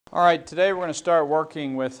All right, today we're going to start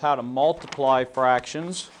working with how to multiply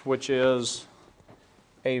fractions, which is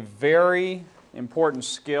a very important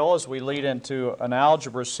skill as we lead into an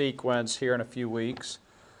algebra sequence here in a few weeks.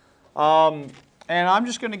 And I'm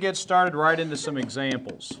just going to get started right into some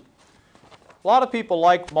examples. A lot of people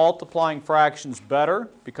like multiplying fractions better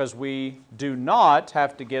because we do not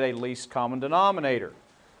have to get a least common denominator.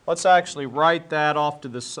 Let's actually write that off to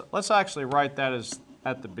the, let's actually write that as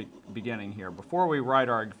at the beginning here. Before we write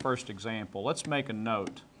our first example, let's make a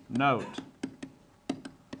note. Note,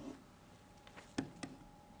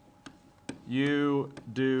 you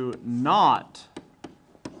do not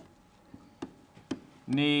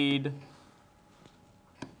need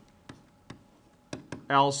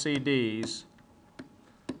LCDs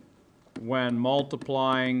when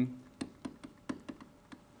multiplying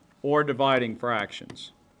or dividing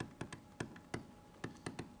fractions.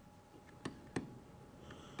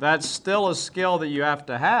 That's still a skill that you have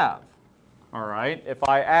to have, all right? If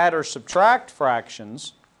I add or subtract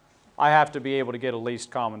fractions, I have to be able to get a least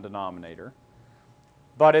common denominator.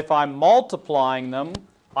 But if I'm multiplying them,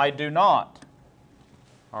 I do not,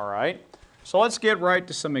 all right? So let's get right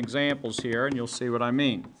to some examples here, and you'll see what I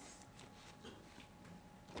mean.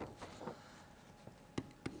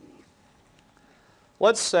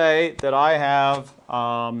 Let's say that I have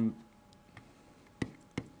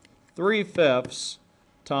 3/5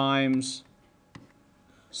 times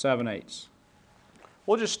 7/8.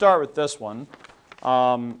 We'll just start with this one.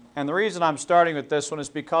 And the reason I'm starting with this one is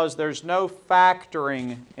because there's no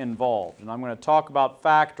factoring involved. And I'm going to talk about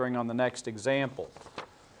factoring on the next example.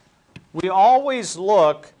 We always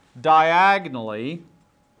look diagonally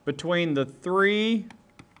between the 3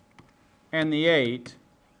 and the 8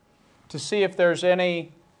 to see if there's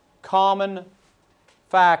any common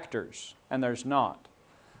factors, and there's not.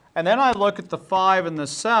 And then I look at the 5 and the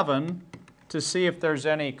 7 to see if there's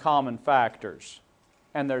any common factors,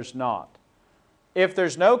 and there's not. If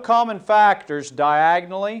there's no common factors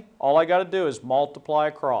diagonally, all I got to do is multiply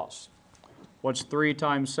across. What's 3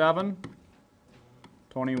 times 7?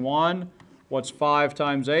 21. What's 5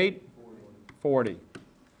 times 8? 40.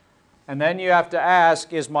 And then you have to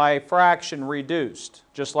ask, is my fraction reduced?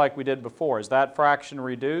 Just like we did before. Is that fraction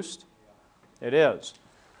reduced? It is.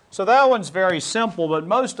 So that one's very simple, but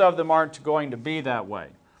most of them aren't going to be that way.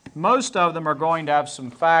 Most of them are going to have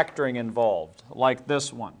some factoring involved, like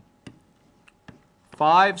this one.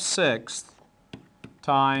 5/6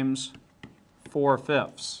 times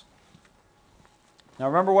 4/5. Now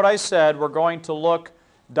remember what I said, we're going to look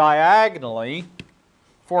diagonally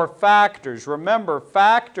for factors. Remember,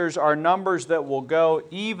 factors are numbers that will go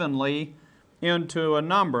evenly into a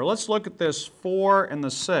number. Let's look at this 4 and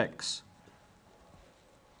the 6.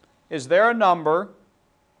 Is there a number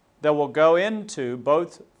that will go into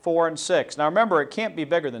both 4 and 6? Now remember, it can't be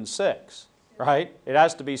bigger than 6, right? It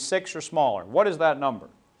has to be 6 or smaller. What is that number?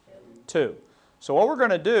 2. So what we're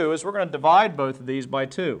going to do is we're going to divide both of these by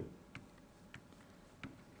 2.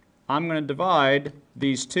 I'm going to divide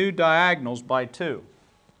these two diagonals by 2.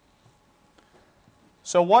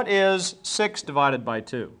 So what is 6 divided by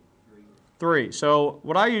 2? 3. So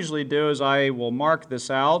what I usually do is I will mark this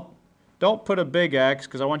out. Don't put a big X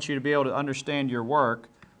because I want you to be able to understand your work.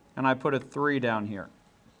 And I put a 3 down here.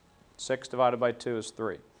 6 divided by 2 is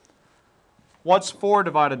 3. What's 4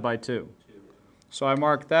 divided by 2? 2. So I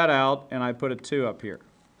mark that out and I put a 2 up here.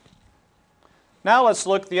 Now let's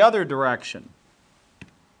look the other direction.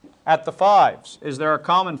 At the 5s. Is there a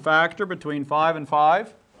common factor between 5 and 5?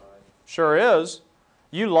 5. Sure is.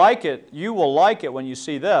 You like it. You will like it when you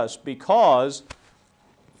see this because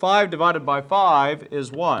 5 divided by 5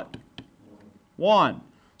 is what? 1.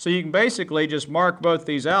 So you can basically just mark both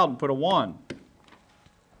these out and put a 1.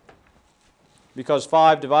 Because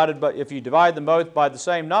 5 divided by, if you divide them both by the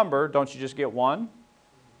same number, don't you just get 1?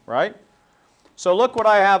 Right? So look what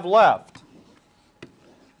I have left.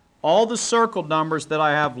 All the circled numbers that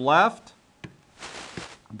I have left,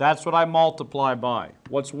 that's what I multiply by.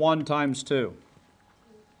 What's 1 times 2?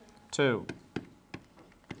 2.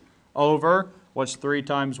 Over, what's 3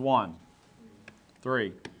 times 1?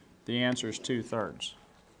 3. The answer is 2/3.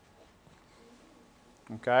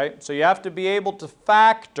 Okay, so you have to be able to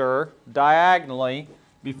factor diagonally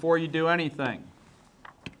before you do anything.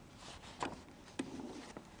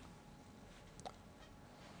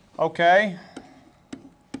 Okay,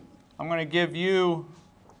 I'm going to give you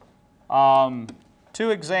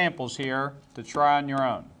 2 examples here to try on your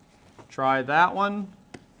own. Try that one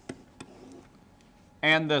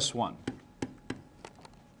and this one.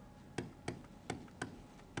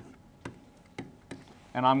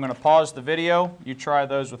 And I'm going to pause the video. You try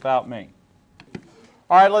those without me.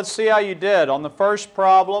 All right, let's see how you did. On the first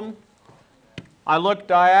problem, I looked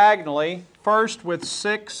diagonally, first with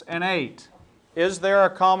 6 and 8. Is there a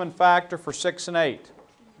common factor for 6 and 8?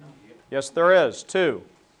 Yes, there is, 2.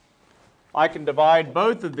 I can divide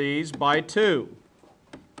both of these by 2.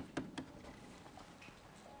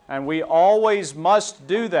 And we always must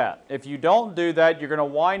do that. If you don't do that, you're going to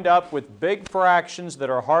wind up with big fractions that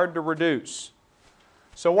are hard to reduce.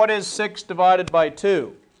 So what is 6 divided by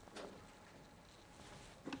 2?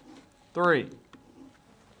 3.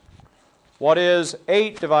 What is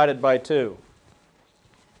 8 divided by 2?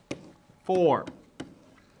 4.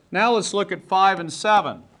 Now let's look at 5 and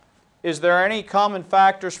 7. Is there any common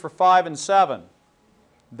factors for 5 and 7?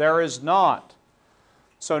 There is not.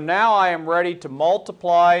 So now I am ready to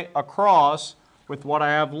multiply across with what I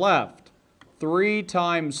have left. 3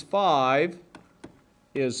 times 5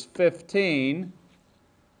 is 15.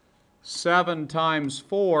 7 times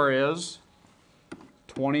 4 is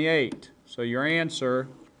 28. So your answer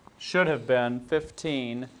should have been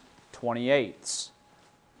 15/28.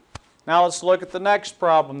 Now let's look at the next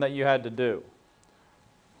problem that you had to do.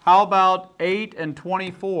 How about 8 and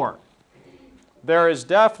 24? There is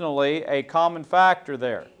definitely a common factor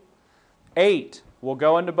there. 8 will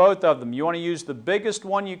go into both of them. You want to use the biggest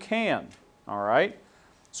one you can, all right?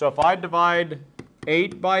 So if I divide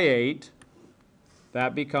 8 by 8,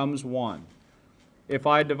 that becomes 1. If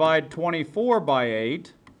I divide 24 by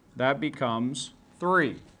 8, that becomes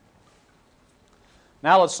 3.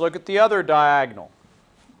 Now let's look at the other diagonal.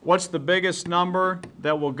 What's the biggest number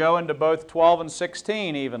that will go into both 12 and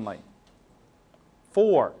 16 evenly?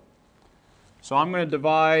 4. So I'm going to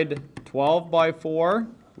divide 12 by 4,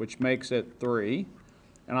 which makes it 3.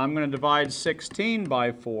 And I'm going to divide 16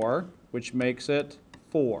 by 4, which makes it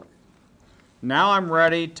 4. Now I'm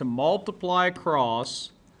ready to multiply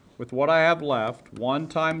across with what I have left. 1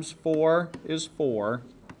 times 4 is 4.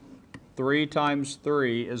 3 times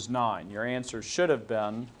 3 is 9. Your answer should have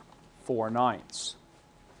been 4/9.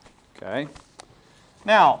 Okay.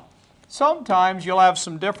 Now, sometimes you'll have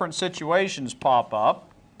some different situations pop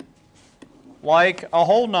up, like a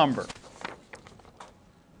whole number.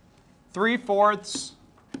 3/4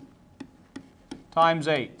 times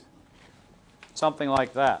 8. Something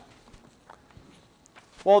like that.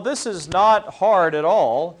 Well, this is not hard at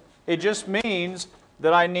all. It just means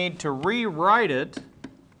that I need to rewrite it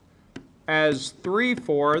as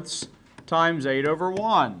 3/4 times 8 over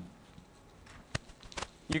 1.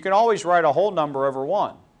 You can always write a whole number over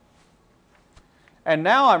 1. And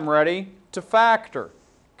now I'm ready to factor.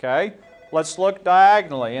 Okay? Let's look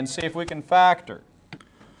diagonally and see if we can factor.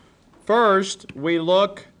 First, we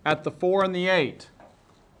look at the 4 and the 8.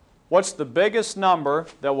 What's the biggest number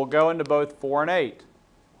that will go into both 4 and 8?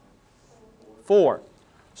 4.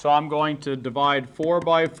 So I'm going to divide 4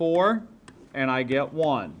 by 4, and I get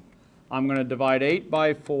 1. I'm going to divide 8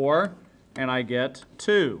 by 4, and I get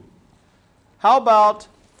 2. How about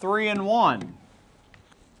 3 and 1?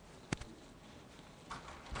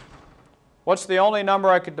 What's the only number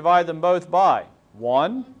I could divide them both by?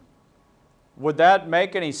 1. Would that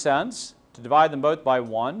make any sense, to divide them both by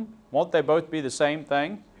 1? Won't they both be the same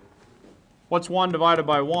thing? What's 1 divided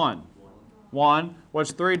by 1? 1.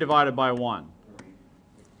 What's 3 divided by 1?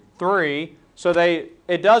 3. So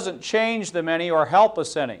it doesn't change them any or help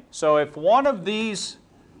us any. So if one of these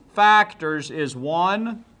factors is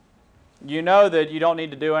 1, you know that you don't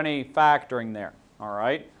need to do any factoring there. All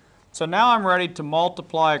right? So now I'm ready to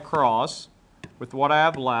multiply across with what I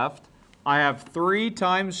have left. I have 3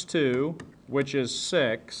 times 2, which is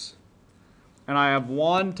 6. And I have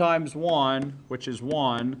 1 times 1, which is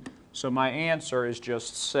 1. So my answer is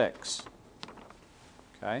just 6.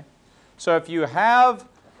 Okay? So if you have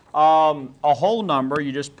a whole number,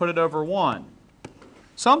 you just put it over 1.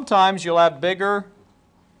 Sometimes you'll have bigger,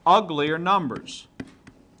 uglier numbers,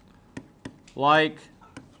 like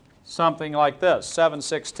something like this,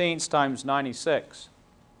 7/16 times 96.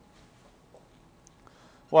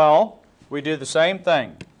 Well, we do the same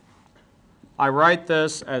thing. I write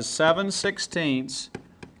this as 7/16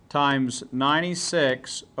 times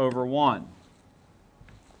 96 over 1.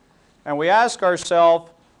 And we ask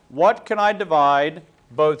ourselves, what can I divide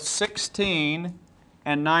both 16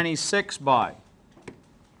 and 96 by?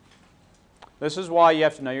 This is why you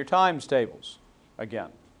have to know your times tables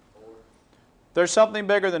again. There's something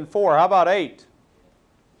bigger than 4. How about 8?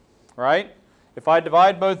 Right? If I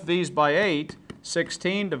divide both of these by 8,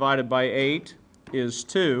 16 divided by 8 is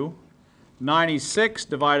 2. 96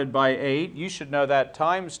 divided by 8, you should know that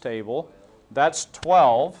times table. That's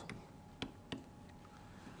 12.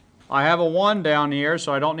 I have a 1 down here,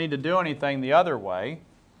 so I don't need to do anything the other way.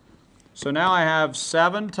 So now I have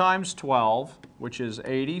 7 times 12, which is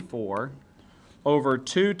 84, over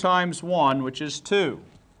 2 times 1, which is 2.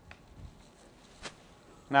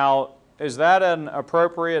 Now, is that an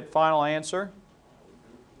appropriate final answer?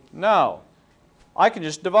 No. I can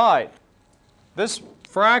just divide. This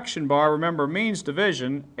fraction bar, remember, means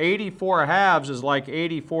division. 84 halves is like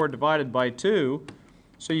 84 divided by 2,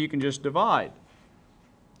 so you can just divide.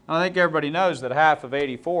 I think everybody knows that half of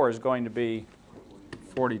 84 is going to be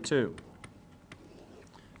 42.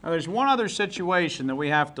 Now there's one other situation that we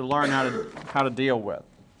have to learn how to deal with,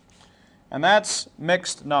 and that's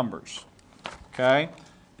mixed numbers. Okay?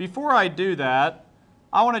 Before I do that,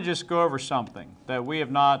 I want to just go over something that we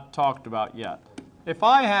have not talked about yet. If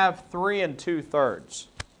I have 3 2/3,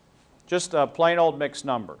 just a plain old mixed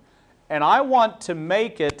number, and I want to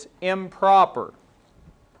make it improper,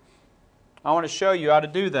 I want to show you how to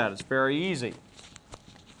do that. It's very easy.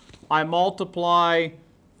 I multiply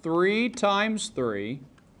 3 times 3.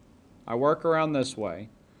 I work around this way.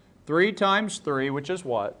 3 times 3, which is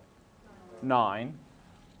what? 9.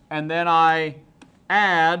 And then I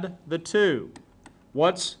add the 2.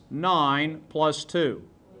 What's 9 plus 2?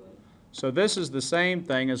 So this is the same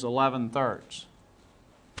thing as 11/3.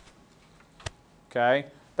 Okay?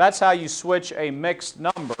 That's how you switch a mixed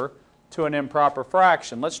number to an improper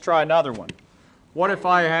fraction. Let's try another one. What if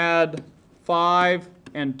I had 5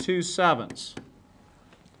 2/7?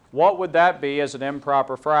 What would that be as an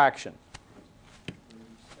improper fraction?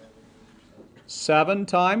 7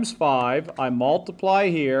 times 5. I multiply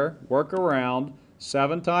here, work around.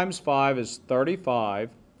 7 times 5 is 35.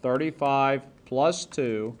 35 plus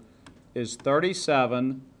 2 is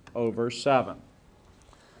 37 over 7.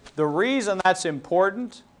 The reason that's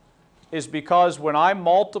important is because when I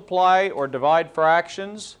multiply or divide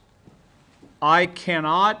fractions, I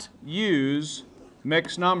cannot use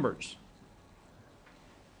mixed numbers.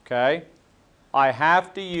 Okay? I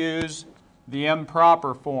have to use the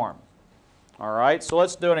improper form. All right, so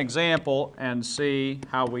let's do an example and see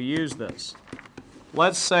how we use this.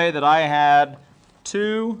 Let's say that I had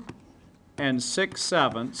 2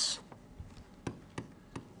 6/7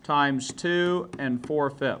 times 2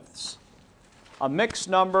 4/5. A mixed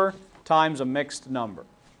number times a mixed number.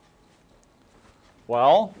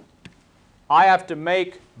 Well, I have to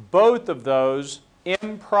make both of those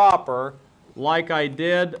improper like I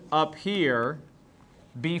did up here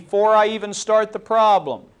before I even start the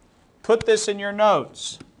problem. Put this in your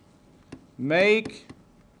notes. Make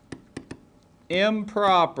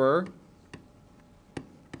improper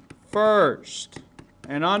first,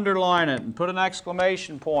 and underline it and put an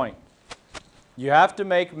exclamation point. You have to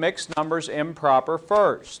make mixed numbers improper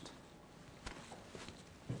first.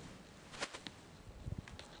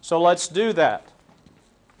 So let's do that.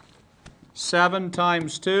 7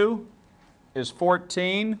 times 2 is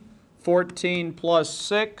 14. 14 plus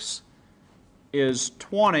 6 is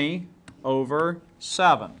 20 over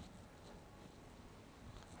 7.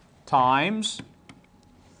 Times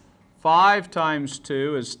 5 times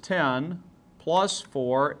 2 is 10, plus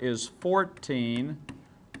 4 is 14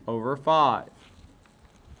 over 5.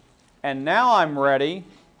 And now I'm ready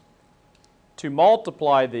to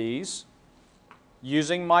multiply these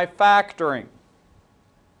using my factoring.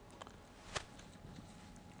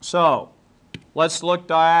 So, let's look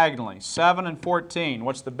diagonally. 7 and 14.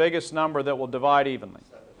 What's the biggest number that will divide evenly?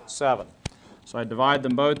 7. So I divide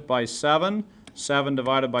them both by 7. 7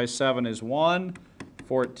 divided by 7 is 1.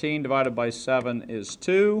 14 divided by 7 is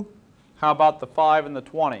 2. How about the 5 and the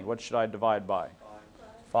 20? What should I divide by?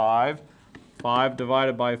 5. 5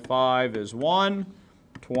 divided by 5 is 1.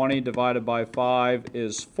 20 divided by 5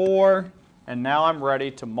 is 4. And now I'm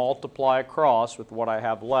ready to multiply across with what I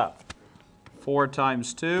have left. 4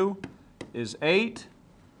 times 2 is 8.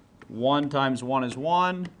 1 times 1 is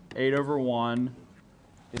 1. 8 over 1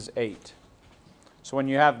 is 8. So when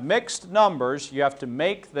you have mixed numbers, you have to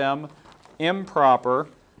make them improper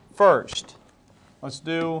first. Let's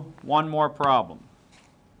do one more problem.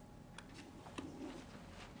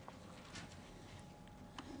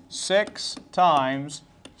 6 times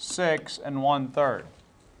 6 1/3.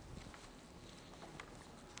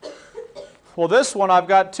 Well, this one I've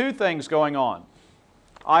got two things going on.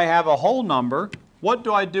 I have a whole number. What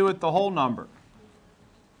do I do with the whole number?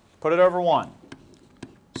 Put it over 1.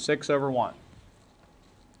 6 over 1.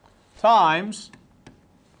 Times,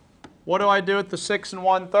 what do I do with the 6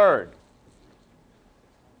 1/3?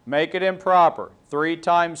 Make it improper. 3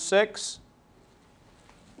 times 6.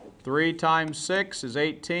 3 times 6 is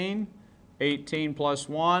 18. 18 plus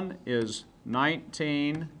 1 is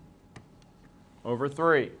 19 over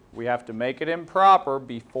 3. We have to make it improper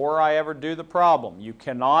before I ever do the problem. You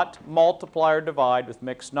cannot multiply or divide with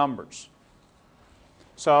mixed numbers.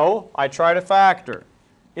 So I try to factor.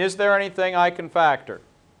 Is there anything I can factor?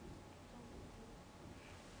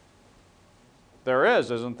 There is,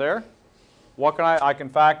 isn't there? What can I can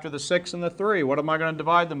factor the 6 and the 3. What am I going to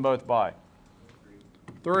divide them both by?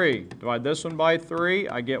 3. Divide this one by 3,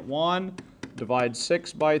 I get 1. Divide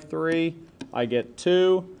 6 by 3, I get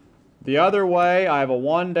 2. The other way, I have a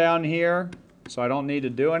 1 down here, so I don't need to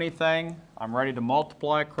do anything. I'm ready to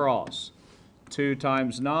multiply across. 2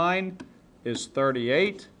 times 9 is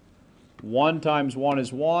 38. 1 times 1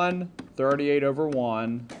 is 1. 38 over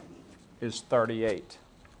 1 is 38.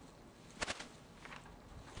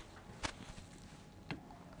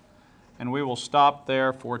 And we will stop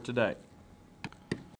there for today.